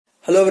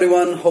Hello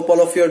everyone, hope all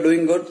of you are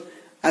doing good.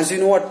 As you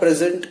know, at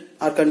present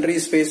our country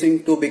is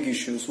facing two big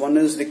issues. One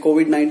is the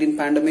COVID-19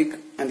 pandemic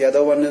and the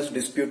other one is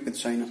dispute with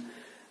China.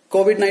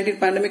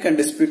 COVID-19 pandemic and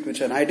dispute with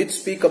China. I did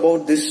speak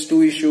about these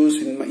two issues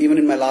even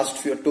in my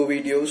last two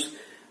videos.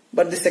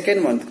 But the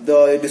second one,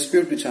 the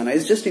dispute with China,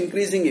 is just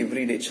increasing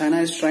every day. China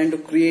is trying to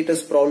create a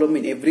problem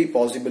in every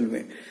possible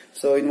way.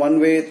 So in one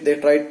way, they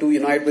tried to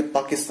unite with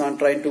Pakistan,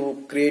 trying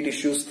to create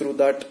issues through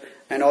that.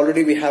 And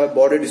already we have a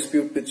border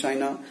dispute with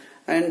China.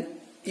 And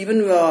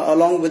even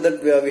along with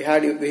that,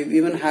 we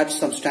even had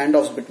some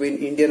standoffs between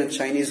Indian and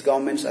Chinese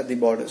governments at the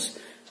borders.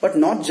 But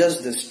not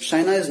just this.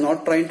 China is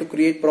not trying to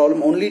create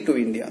problem only to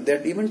India. They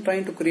are even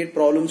trying to create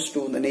problems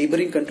to the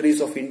neighboring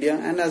countries of India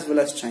and as well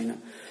as China.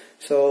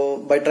 So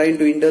by trying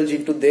to indulge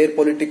into their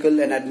political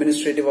and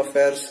administrative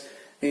affairs,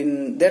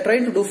 they're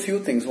trying to do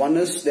few things. One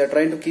is they're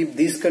trying to keep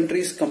these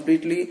countries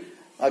completely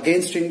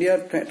against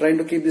India, trying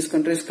to keep these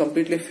countries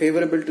completely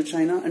favorable to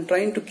China, and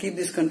trying to keep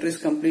these countries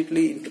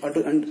completely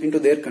into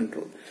their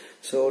control.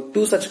 So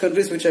two such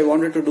countries which I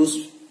wanted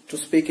to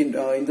speak in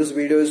this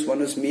video is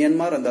one is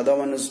Myanmar and the other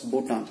one is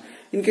Bhutan.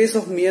 In case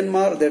of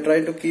Myanmar, they're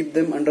trying to keep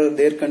them under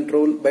their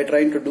control by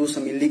trying to do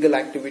some illegal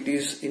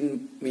activities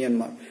in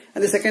Myanmar.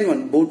 And the second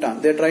one,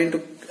 Bhutan, they're trying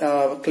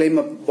to claim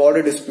a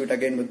border dispute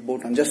again with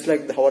Bhutan, just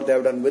like what they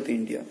have done with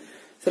India.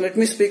 So let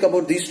me speak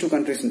about these two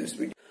countries in this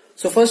video.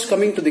 So first,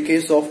 coming to the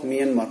case of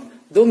Myanmar.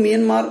 Though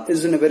Myanmar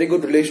is in a very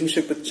good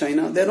relationship with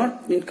China, they are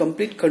not in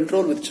complete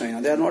control with China.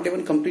 They are not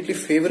even completely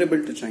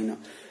favorable to China.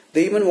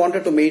 They even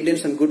wanted to maintain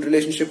some good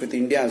relationship with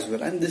India as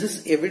well. And this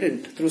is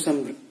evident through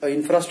some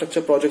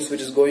infrastructure projects which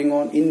is going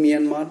on in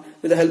Myanmar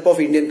with the help of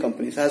Indian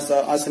companies, as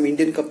some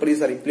Indian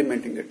companies are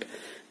implementing it.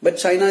 But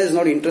China is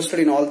not interested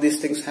in all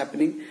these things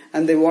happening,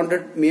 and they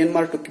wanted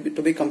Myanmar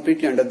to be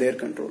completely under their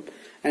control.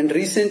 And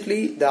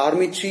recently, the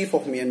army chief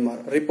of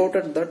Myanmar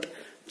reported that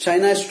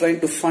China is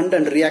trying to fund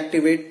and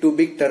reactivate two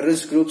big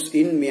terrorist groups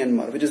in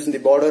Myanmar, which is in the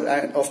border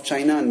of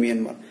China and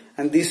Myanmar.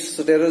 And these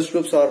terrorist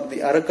groups are the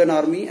Arakan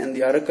Army and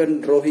the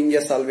Arakan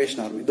Rohingya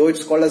Salvation Army. Though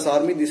it's called as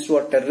army, these two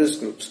are terrorist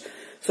groups.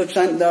 So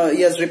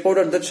he has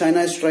reported that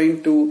China is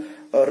trying to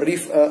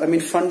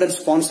fund and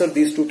sponsor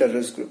these two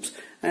terrorist groups.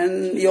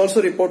 And he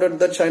also reported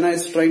that China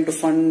is trying to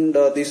fund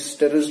these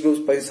terrorist groups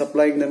by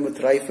supplying them with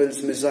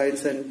rifles,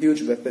 missiles and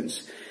huge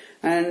weapons.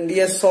 And he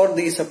has sought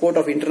the support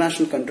of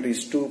international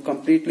countries to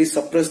completely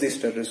suppress these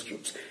terrorist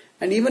groups.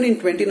 And even in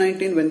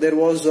 2019, when there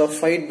was a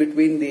fight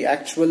between the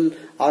actual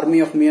army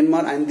of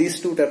Myanmar and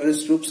these two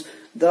terrorist groups,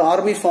 the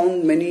army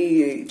found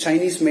many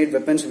Chinese-made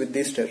weapons with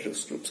these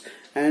terrorist groups.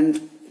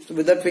 And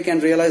with that, we can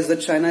realize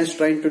that China is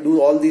trying to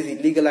do all these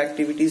illegal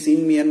activities in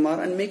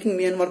Myanmar and making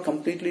Myanmar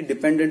completely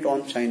dependent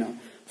on China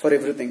for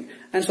everything.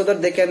 And so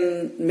that they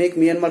can make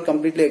Myanmar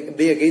completely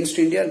be against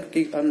India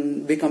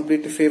and be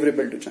completely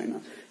favorable to China.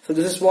 So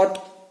this is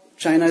what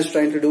China is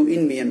trying to do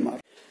in Myanmar.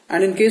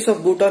 And in case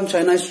of Bhutan,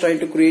 China is trying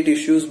to create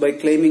issues by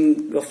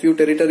claiming a few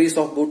territories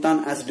of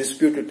Bhutan as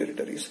disputed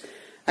territories.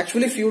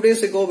 Actually, a few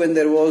days ago when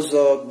there was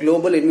a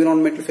global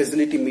environmental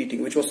facility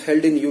meeting which was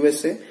held in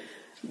USA,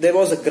 there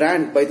was a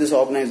grant by this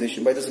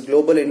organization, by this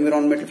global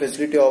environmental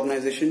facility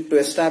organization, to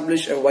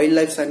establish a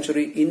wildlife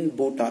sanctuary in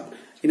Bhutan,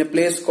 in a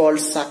place called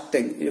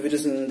Sakteng, which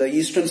is in the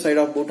eastern side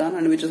of Bhutan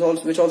and which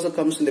also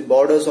comes in the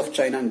borders of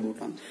China and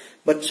Bhutan.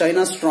 But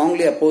China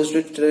strongly opposed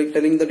it,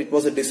 telling that it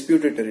was a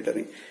disputed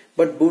territory.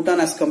 But Bhutan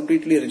has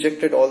completely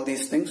rejected all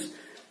these things.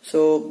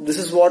 So this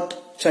is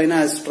what China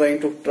is trying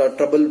to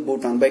trouble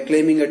Bhutan by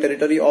claiming a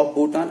territory of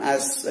Bhutan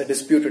as a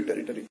disputed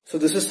territory. So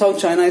this is how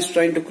China is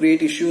trying to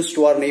create issues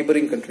to our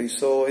neighboring countries.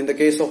 So in the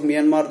case of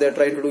Myanmar, they are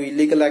trying to do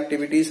illegal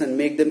activities and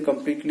make them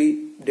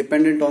completely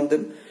dependent on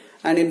them.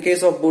 And in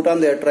case of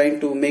Bhutan, they are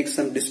trying to make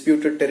some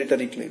disputed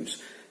territory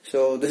claims.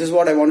 So this is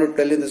what I want to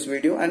tell in this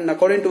video. And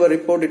according to a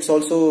report, it's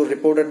also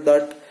reported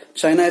that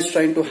China is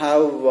trying to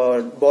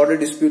have border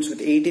disputes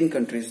with 18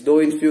 countries. Though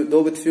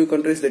with few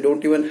countries, they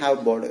don't even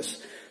have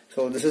borders.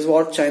 So this is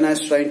what China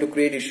is trying to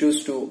create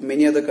issues to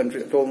many other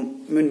countries, to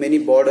many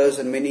borders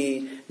and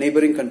many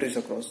neighboring countries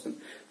across them.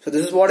 So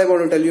this is what I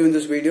want to tell you in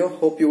this video.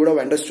 Hope you would have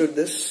understood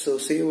this. So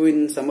see you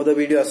in some other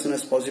video as soon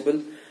as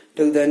possible.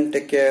 Till then,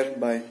 take care.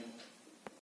 Bye.